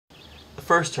The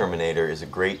first Terminator is a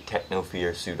great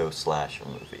techno-fear pseudo-slasher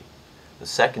movie. The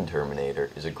second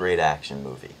Terminator is a great action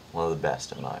movie, one of the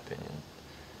best in my opinion.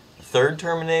 The third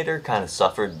Terminator kind of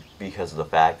suffered because of the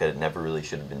fact that it never really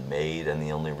should have been made, and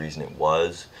the only reason it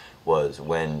was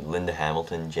when Linda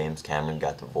Hamilton and James Cameron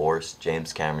got divorced.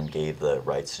 James Cameron gave the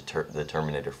rights to the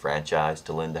Terminator franchise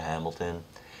to Linda Hamilton,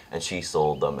 and she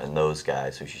sold them, and those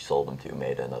guys who she sold them to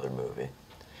made another movie.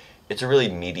 It's a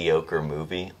really mediocre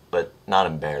movie, but not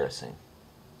embarrassing.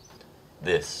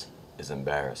 This is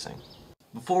embarrassing.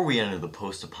 Before we enter the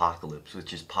post-apocalypse,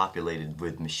 which is populated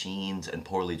with machines and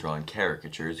poorly drawn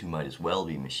caricatures who might as well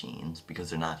be machines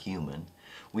because they're not human,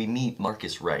 we meet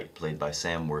Marcus Wright, played by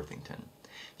Sam Worthington.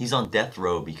 He's on death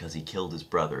row because he killed his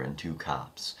brother and 2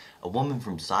 cops. A woman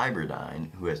from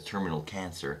Cyberdyne, who has terminal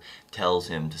cancer, tells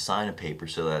him to sign a paper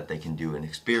so that they can do an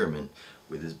experiment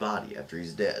with his body after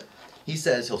he's dead. He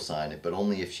says he'll sign it, but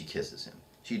only if she kisses him.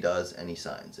 She does, and he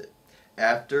signs it.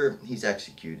 After he's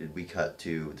executed, we cut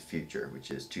to the future,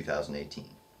 which is 2018.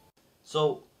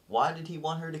 So, why did he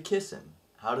want her to kiss him?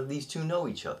 How did these two know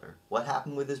each other? What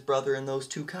happened with his brother and those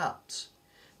 2 cops?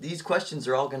 These questions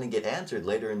are all going to get answered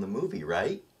later in the movie,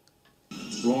 right?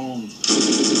 Wrong.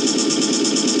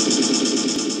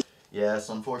 Yes,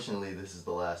 unfortunately this is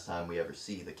the last time we ever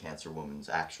see the Cancer Woman's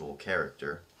actual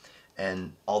character.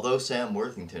 And although Sam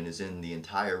Worthington is in the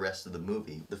entire rest of the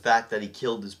movie, the fact that he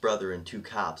killed his brother and 2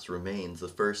 cops remains the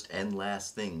first and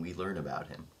last thing we learn about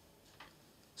him.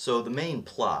 So the main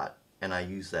plot, and I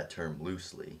use that term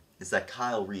loosely, is that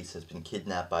Kyle Reese has been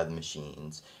kidnapped by the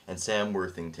machines, and Sam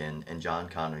Worthington and John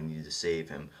Connor need to save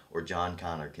him, or John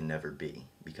Connor can never be,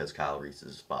 because Kyle Reese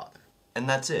is his father. And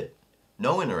that's it.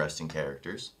 No interesting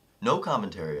characters, no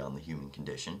commentary on the human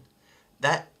condition.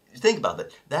 Think about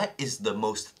that. That is the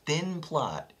most thin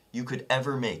plot you could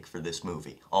ever make for this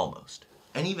movie, almost.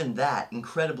 And even that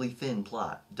incredibly thin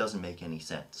plot doesn't make any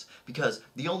sense, because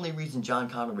the only reason John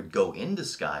Connor would go into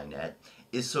Skynet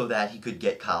is so that he could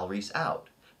get Kyle Reese out.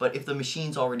 But if the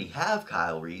machines already have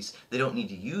Kyle Reese, they don't need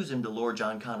to use him to lure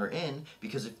John Connor in,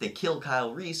 because if they kill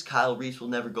Kyle Reese will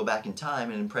never go back in time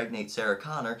and impregnate Sarah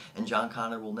Connor, and John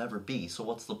Connor will never be, so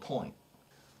what's the point?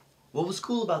 What was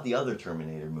cool about the other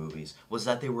Terminator movies was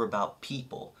that they were about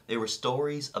people. They were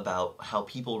stories about how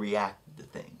people reacted to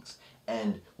things.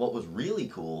 And what was really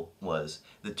cool was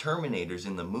the Terminators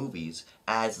in the movies,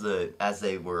 as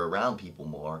they were around people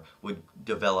more, would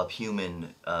develop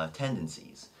human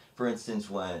tendencies. For instance,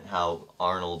 how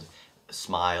Arnold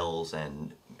smiles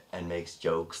and makes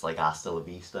jokes like "Hasta la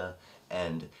vista,"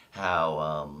 and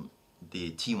how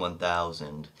the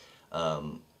T-1000,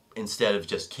 instead of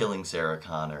just killing Sarah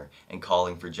Connor and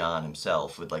calling for John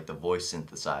himself with like the voice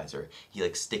synthesizer, he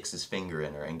like sticks his finger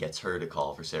in her and gets her to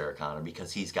call for Sarah Connor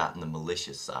because he's gotten the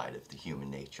malicious side of the human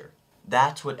nature.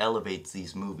 That's what elevates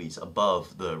these movies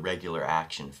above the regular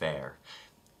action fare.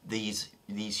 These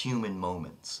human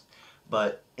moments.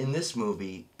 But in this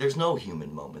movie, there's no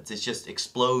human moments. It's just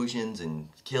explosions and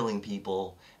killing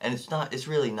people, and it's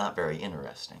really not very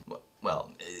interesting.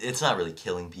 Well, it's not really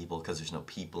killing people because there's no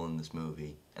people in this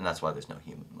movie, and that's why there's no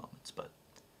human moments, but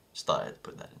just thought I had to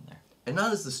put that in there. And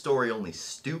not is the story only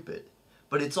stupid,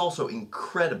 but it's also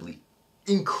incredibly,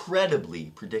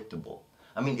 incredibly predictable.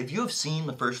 I mean, if you have seen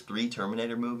the first 3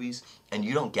 Terminator movies, and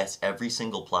you don't guess every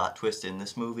single plot twist in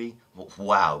this movie,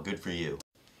 wow, good for you.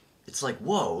 It's like,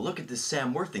 whoa, look at this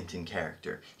Sam Worthington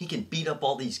character. He can beat up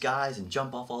all these guys and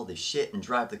jump off all this shit and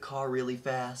drive the car really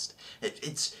fast.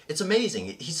 It's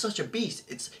amazing. He's such a beast.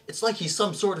 It's like he's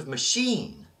some sort of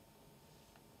machine.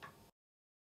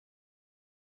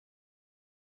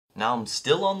 Now I'm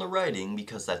still on the writing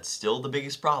because that's still the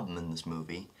biggest problem in this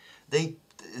movie.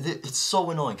 It's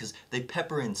so annoying because they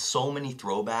pepper in so many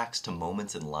throwbacks to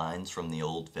moments and lines from the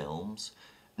old films.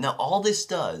 Now, all this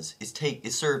does is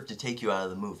serve to take you out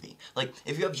of the movie. Like,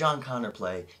 if you have John Connor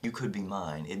play You Could Be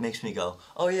Mine, it makes me go,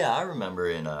 oh yeah, I remember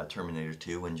in Terminator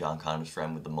 2 when John Connor's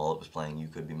friend with the mullet was playing You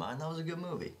Could Be Mine. That was a good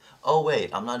movie. Oh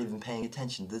wait, I'm not even paying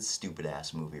attention to this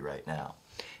stupid-ass movie right now.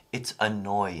 It's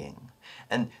annoying.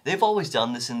 And they've always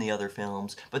done this in the other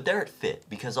films, but there it fit,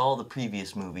 because all the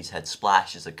previous movies had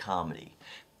splashes of comedy,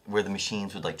 where the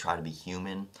machines would like try to be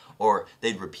human, or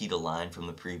they'd repeat a line from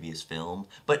the previous film,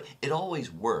 but it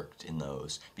always worked in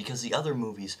those because the other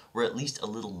movies were at least a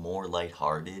little more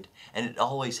lighthearted, and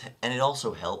it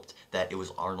also helped that it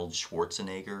was Arnold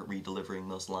Schwarzenegger redelivering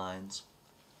those lines.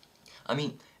 I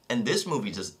mean, and this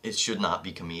movie should not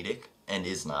be comedic, and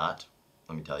is not,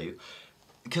 let me tell you,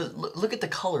 because look at the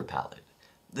color palette.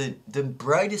 The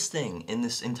brightest thing in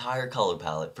this entire color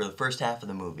palette for the first half of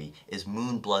the movie is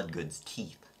Moon Bloodgood's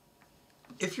teeth.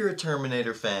 If you're a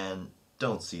Terminator fan,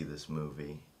 don't see this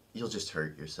movie. You'll just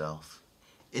hurt yourself.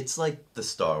 It's like the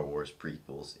Star Wars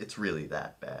prequels. It's really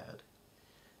that bad.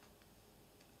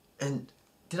 And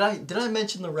did I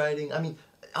mention the writing? I mean,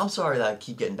 I'm sorry that I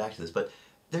keep getting back to this, but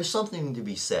there's something to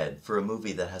be said for a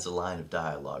movie that has a line of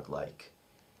dialogue like,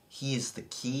 "He is the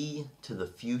key to the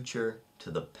future,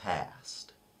 to the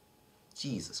past."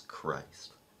 Jesus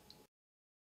Christ.